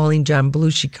kept calling John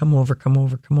Belushi, come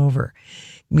over.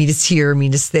 Meet us here,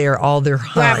 meet us there, all their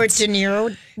haunts.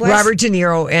 Robert De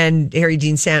Niro and Harry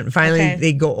Dean Stanton. Finally,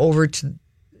 they go over to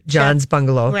John's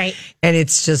bungalow. Right. And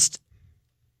it's just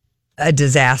a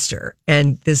disaster.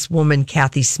 And this woman,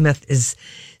 Kathy Smith, is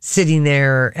sitting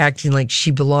there acting like she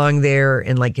belonged there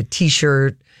in like a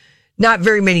t-shirt, not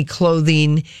very many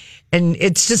clothing. And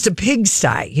it's just a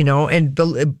pigsty, and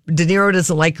De Niro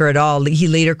doesn't like her at all. He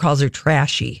later calls her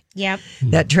trashy. Yep.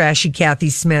 That trashy Kathy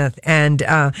Smith. And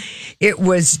it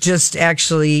was just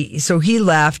actually, so he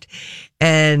left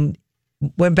and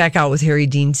went back out with Harry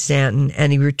Dean Stanton,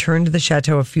 and he returned to the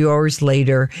chateau a few hours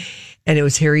later, and it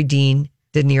was Harry Dean,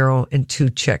 De Niro, and two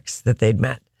chicks that they'd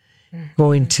met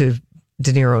going to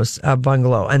De Niro's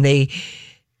bungalow. And they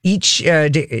each, De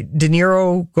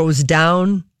Niro goes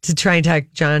down to try and talk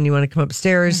John, you want to come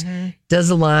upstairs, does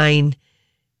a line,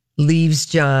 leaves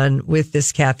John with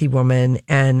this Kathy woman,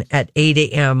 and at 8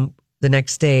 a.m. the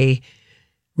next day,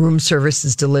 room service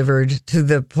is delivered to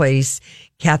the place.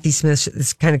 Kathy Smith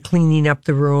is kind of cleaning up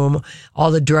the room, all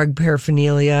the drug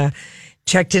paraphernalia.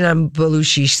 Checked in on Belushi.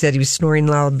 She said he was snoring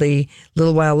loudly. A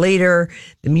little while later,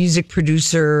 the music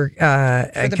producer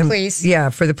for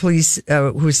the police,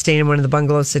 who was staying in one of the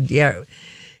bungalows, said,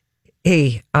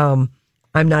 hey,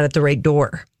 I'm not at the right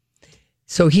door.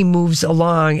 So he moves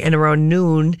along, and around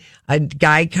noon, a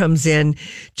guy comes in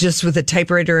just with a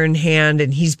typewriter in hand,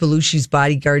 and he's Belushi's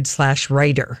bodyguard /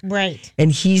 writer. Right.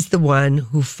 And he's the one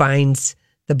who finds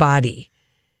the body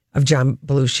of John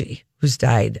Belushi, who's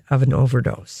died of an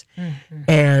overdose.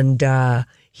 And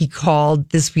he called,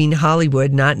 this being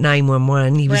Hollywood, not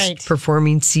 911. He was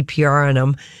performing CPR on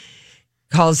him.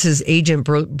 Calls his agent,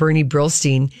 Bernie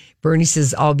Brillstein. Bernie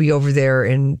says, I'll be over there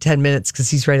in 10 minutes because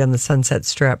he's right on the Sunset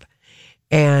Strip.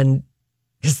 And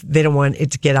because they don't want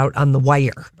it to get out on the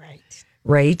wire.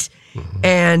 Right?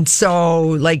 And so,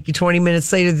 like 20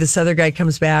 minutes later, this other guy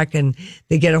comes back, and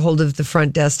they get a hold of the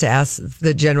front desk to ask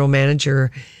the general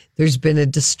manager, there's been a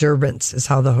disturbance, is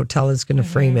how the hotel is going to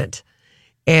frame it.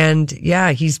 And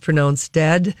he's pronounced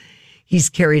dead. He's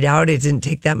carried out. It didn't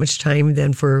take that much time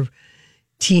then for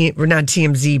not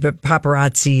TMZ, but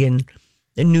paparazzi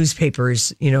and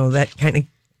newspapers, that kind of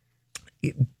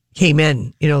came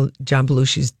in. John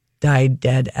Belushi's died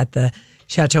dead at the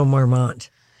Chateau Marmont.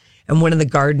 And one of the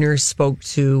gardeners spoke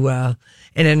to an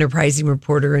enterprising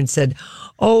reporter and said,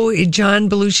 oh, John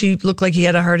Belushi looked like he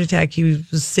had a heart attack. He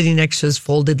was sitting next to his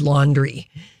folded laundry.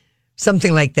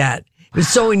 Something like that. It was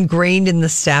so ingrained in the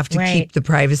staff to keep the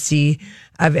privacy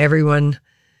of everyone,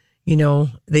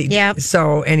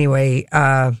 So anyway,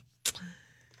 and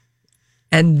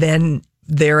then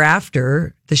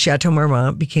thereafter, the Chateau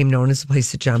Marmont became known as the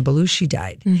place that John Belushi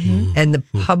died. And the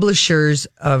publishers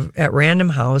at Random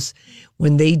House,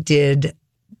 when they did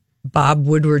Bob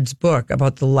Woodward's book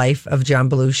about the life of John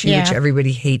Belushi, which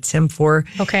everybody hates him for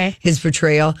his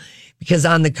portrayal, because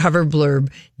on the cover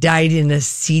blurb, died in a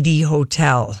seedy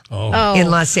hotel in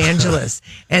Los Angeles.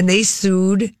 And they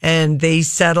sued and they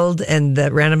settled, and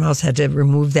the Random House had to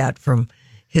remove that from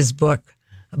his book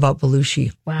about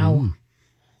Belushi. Wow.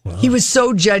 He was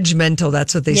so judgmental.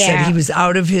 That's what they said. He was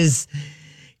out of his,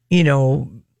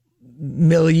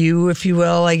 milieu, if you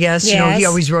will, I guess. Yes. He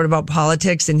always wrote about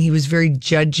politics, and he was very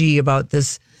judgy about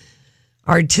this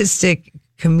artistic,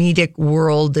 comedic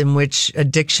world in which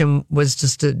addiction was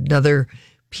just another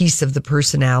piece of the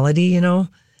personality,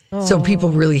 So people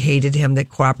really hated him that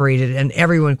cooperated, and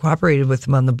everyone cooperated with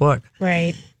him on the book.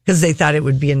 Right. Because they thought it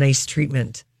would be a nice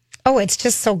treatment. Oh, it's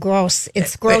just so gross.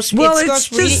 It's gross. Well, it's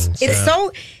gross. It's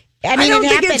so. I don't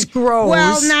think it's gross.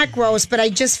 Well, not gross, but I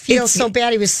just feel so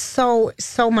bad. He was so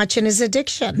much in his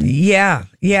addiction. Yeah,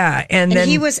 and then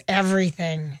he was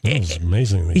everything. It was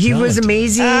amazing. He was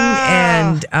amazing,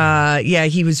 and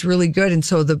he was really good. And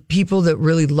so the people that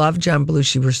really loved John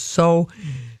Belushi were so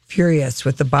furious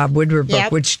with the Bob Woodward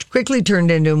book, which quickly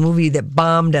turned into a movie that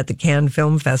bombed at the Cannes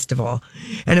Film Festival,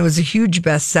 and it was a huge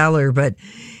bestseller. But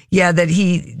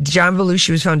John Belushi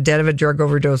was found dead of a drug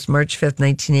overdose March 5th,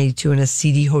 1982 in a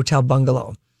seedy hotel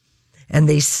bungalow. And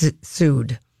they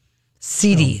sued.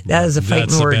 Seedy. That is a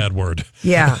fighting word. That's a bad word.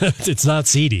 Yeah. It's not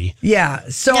seedy. Yeah.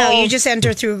 So no, you just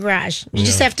enter through a garage. You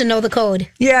just have to know the code.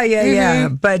 Yeah.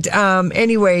 But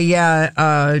anyway,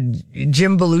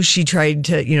 Jim Belushi tried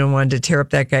to, wanted to tear up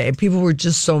that guy. And people were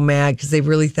just so mad because they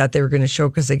really thought they were going to show,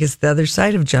 because I guess the other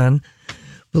side of John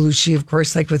Belushi, of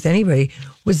course, like with anybody,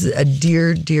 was a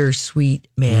dear, dear, sweet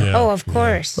man. Yeah. Oh, of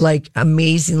course. Like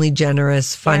amazingly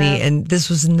generous, funny. Yeah. And this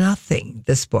was nothing,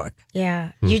 this book.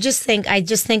 Yeah. I just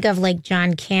think of like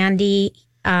John Candy.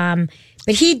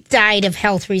 But he died of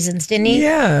health reasons, didn't he?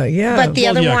 Yeah, yeah. But the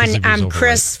other one,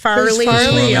 Chris Farley.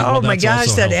 Oh my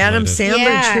gosh, that Adam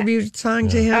Sandler tribute song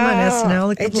to him on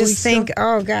SNL. I just think,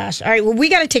 oh gosh. All right, well, we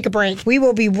got to take a break. We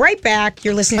will be right back.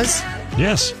 You're listening.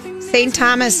 Yes. St.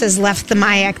 Thomas has left the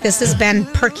MIAC. This has been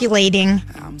percolating.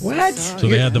 What? So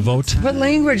they had the vote? What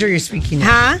language are you speaking?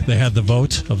 Huh? They had the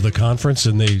vote of the conference,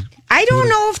 and they. I don't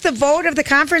know if the vote of the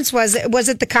conference was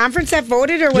it the conference that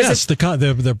voted, or was it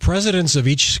the presidents of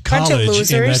each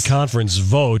college in that conference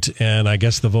vote, and I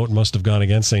guess the vote must have gone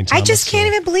against St. Thomas. I just can't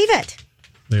even believe it.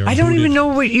 I don't even know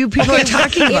what you people are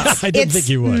talking about. I didn't think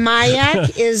you would.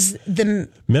 MIAC is the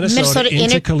Minnesota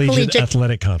Intercollegiate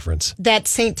Athletic Conference that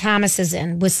St. Thomas is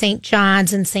in, with St.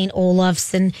 John's and St.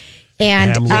 Olaf's and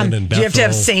Hamlin and do you have to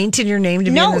have Saint in your name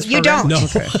to be in this No, program? you don't. No.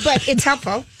 But it's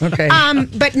helpful. Okay.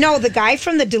 But no, the guy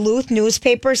from the Duluth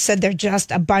newspaper said they're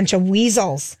just a bunch of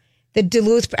weasels. The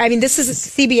Duluth, this is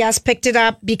CBS picked it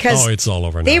up because it's all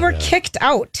over now. They were kicked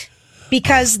out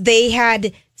because they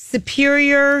had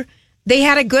they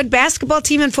had a good basketball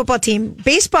team and football team.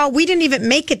 Baseball, we didn't even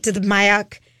make it to the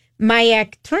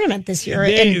MIAC tournament this year.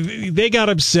 They got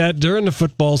upset during the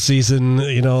football season.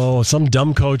 Some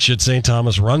dumb coach at St.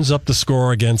 Thomas runs up the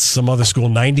score against some other school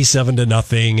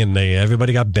 97-0, and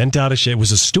everybody got bent out of shape. It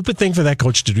was a stupid thing for that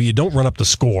coach to do. You don't run up the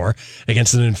score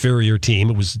against an inferior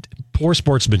team. It was poor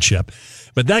sportsmanship.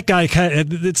 But that guy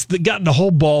it's got the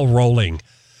whole ball rolling.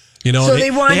 So they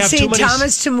want St.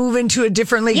 Thomas to move into a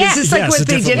different league. Is this like what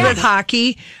they did with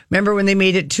hockey? Remember when they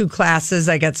made it 2 classes?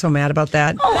 I got so mad about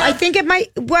that. Oh, I think it might.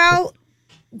 Well,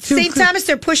 St. Thomas,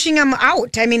 they're pushing them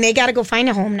out. They got to go find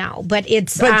a home now. But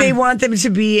they want them to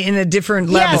be in a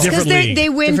different level. Yes, because they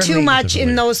win too much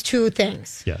in those 2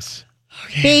 things. Yes.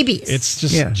 Okay. Babies. It's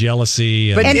just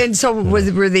jealousy. And so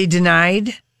were they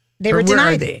denied? They were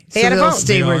denied. They had a vote.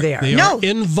 Stay where they are. They are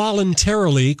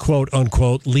involuntarily, quote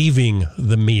unquote, leaving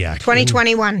the MIAC.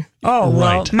 2021. Oh,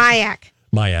 well. MIAC.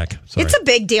 Sorry. It's a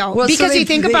big deal because you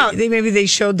think about maybe they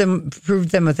proved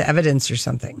them with evidence or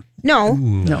something.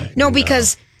 No,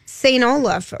 because St.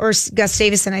 Olaf or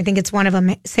Gustavus, I think it's one of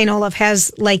them. St. Olaf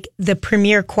has like the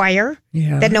premier choir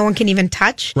that no one can even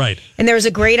touch. Right. And there was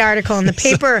a great article in the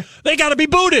paper. They got to be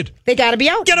booted. They got to be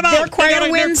out. Get them out. Their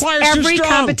choir wins every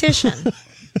competition.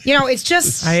 It's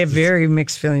just. I have very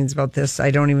mixed feelings about this.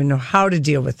 I don't even know how to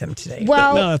deal with them today.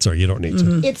 Well, no, that's all right. You don't need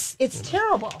to. It's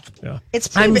terrible. Yeah.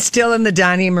 I'm still in the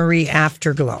Donnie Marie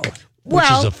afterglow. Which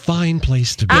is a fine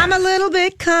place to be. I'm a little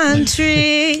bit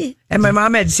country. And my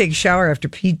mom had to take a shower after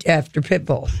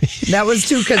Pitbull. That was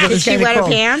too because it was kind of cold. Did she wet her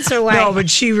pants or what? No, but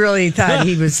she really thought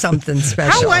he was something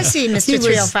special. How was he, Mr.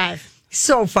 305?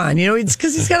 So fun, it's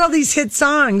because he's got all these hit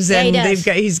songs, and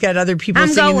he's got other people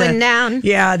singing. I'm going down.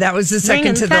 Yeah, that was the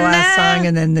second to the last song,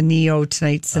 and then the Neo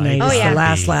Tonight's the Night is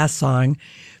the last song.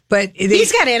 But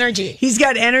he's got energy. He's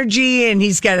got energy, and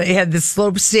he had the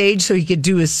slope stage, so he could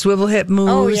do his swivel hip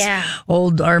moves. Oh yeah,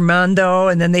 old Armando,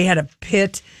 and then they had a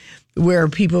pit where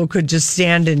people could just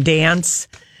stand and dance.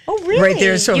 Oh, really? Right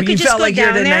there, so you felt like you're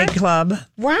at a nightclub.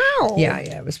 Wow. Yeah,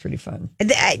 it was pretty fun.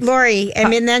 Lori,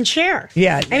 then Cher.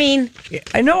 Yeah.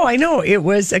 I know. It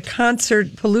was a concert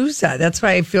palooza. That's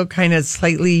why I feel kind of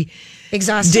slightly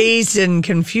exhausted, dazed and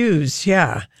confused.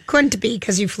 Yeah. Couldn't be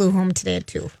because you flew home today at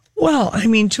 2. Well,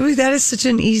 Julie, that is such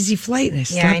an easy flight. And I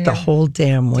slept the whole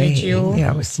damn way. Did you?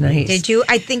 Yeah, it was nice. Did you?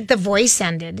 I think The Voice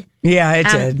ended. Yeah, it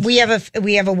did. We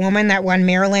have a woman that won,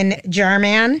 Marilyn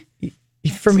Jarman.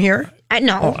 From here?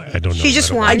 No. I don't know. She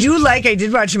just won. I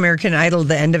did watch American Idol,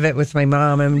 the end of it with my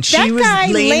mom, and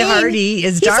Lane Hardy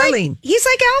is darling. He's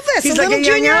like Elvis, he's a like little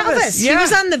junior Elvis. Yeah. He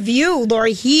was on The View,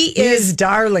 Lori. He is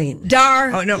darling.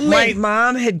 Oh, no, my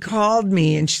mom had called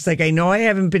me, and she's like, I know I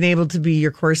haven't been able to be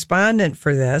your correspondent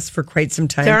for this for quite some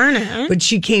time. Darn it. But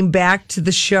she came back to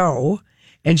the show,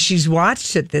 and she's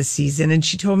watched it this season, and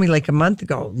she told me like a month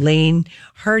ago, Lane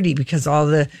Hardy, because all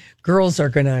the girls are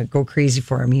going to go crazy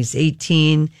for him. He's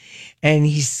 18, and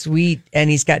he's sweet, and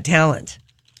he's got talent.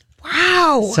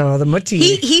 Wow. So the Mutti.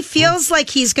 He feels like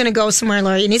he's going to go somewhere,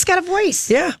 Lori, and he's got a voice.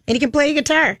 Yeah. And he can play a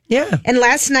guitar. Yeah. And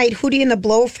last night, Hootie and the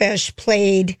Blowfish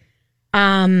played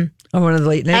on one of the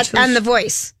late night shows? On The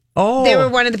Voice. Oh. They were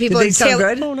one of the people. Did they sound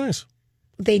good? Oh, nice.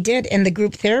 They did, and the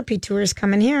group therapy tour is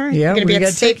coming here. Yeah, we're going to be at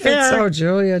the State Fair. Oh,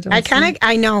 Julia,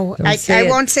 I know. I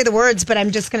won't say the words, but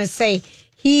I'm just going to say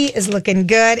he is looking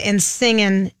good and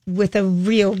singing with a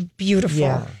real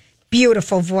beautiful,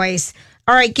 beautiful voice.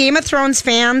 All right, Game of Thrones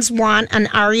fans want an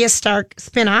Arya Stark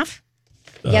spinoff.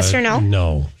 Yes or no?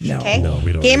 No. Okay. No,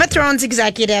 we don't. Game of Thrones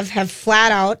executive have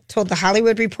flat out told the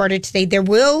Hollywood Reporter today there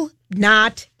will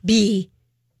not be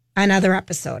another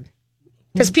episode.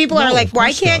 Because people are like,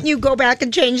 why can't you go back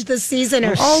and change the season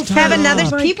or have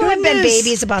another? People have been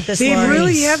babies about this. They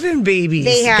really have been babies.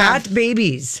 They have. Got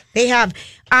babies. They have.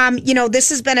 This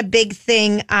has been a big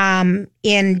thing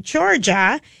in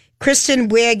Georgia. Kristen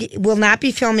Wiig will not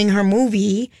be filming her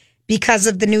movie because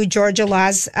of the new Georgia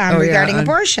laws regarding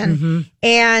abortion.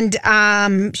 And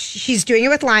she's doing it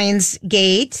with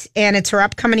Lionsgate, and it's her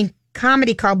upcoming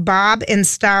comedy called Bob and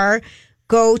Star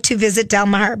Go to Visit Del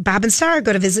Mar. Bob and Star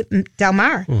go to visit Del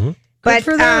Mar. But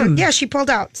for them. she pulled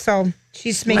out. So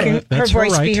she's making her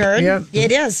voice be heard. Yep.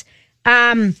 It is.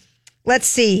 Let's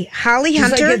see. Holly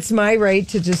Hunter. Like it's my right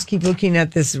to just keep looking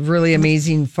at this really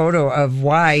amazing photo of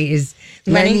why is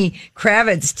Lenny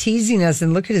Kravitz teasing us,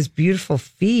 and look at his beautiful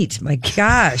feet. My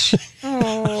gosh.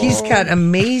 He's got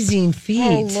amazing feet.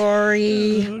 Oh,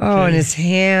 Lori. Oh, and his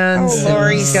hands. Oh,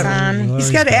 Lori's son. He's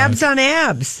got abs on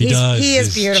abs. He does. He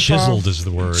is beautiful. Chiseled is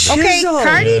the word. Okay,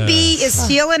 Cardi B is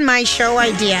stealing my show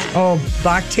idea. Oh,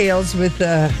 Cocktails with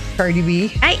Cardi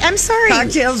B. I'm sorry.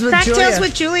 Cocktails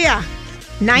with Julia.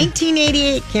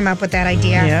 1988 came up with that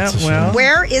idea. Yeah, well.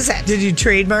 Where is it? Did you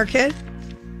trademark it?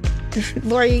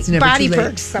 Lori, Body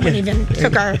Perks. Someone even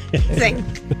took our thing.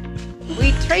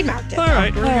 We trademarked it. All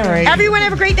right. Everyone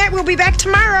have a great night. We'll be back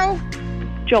tomorrow.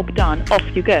 Job done. Off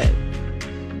you go.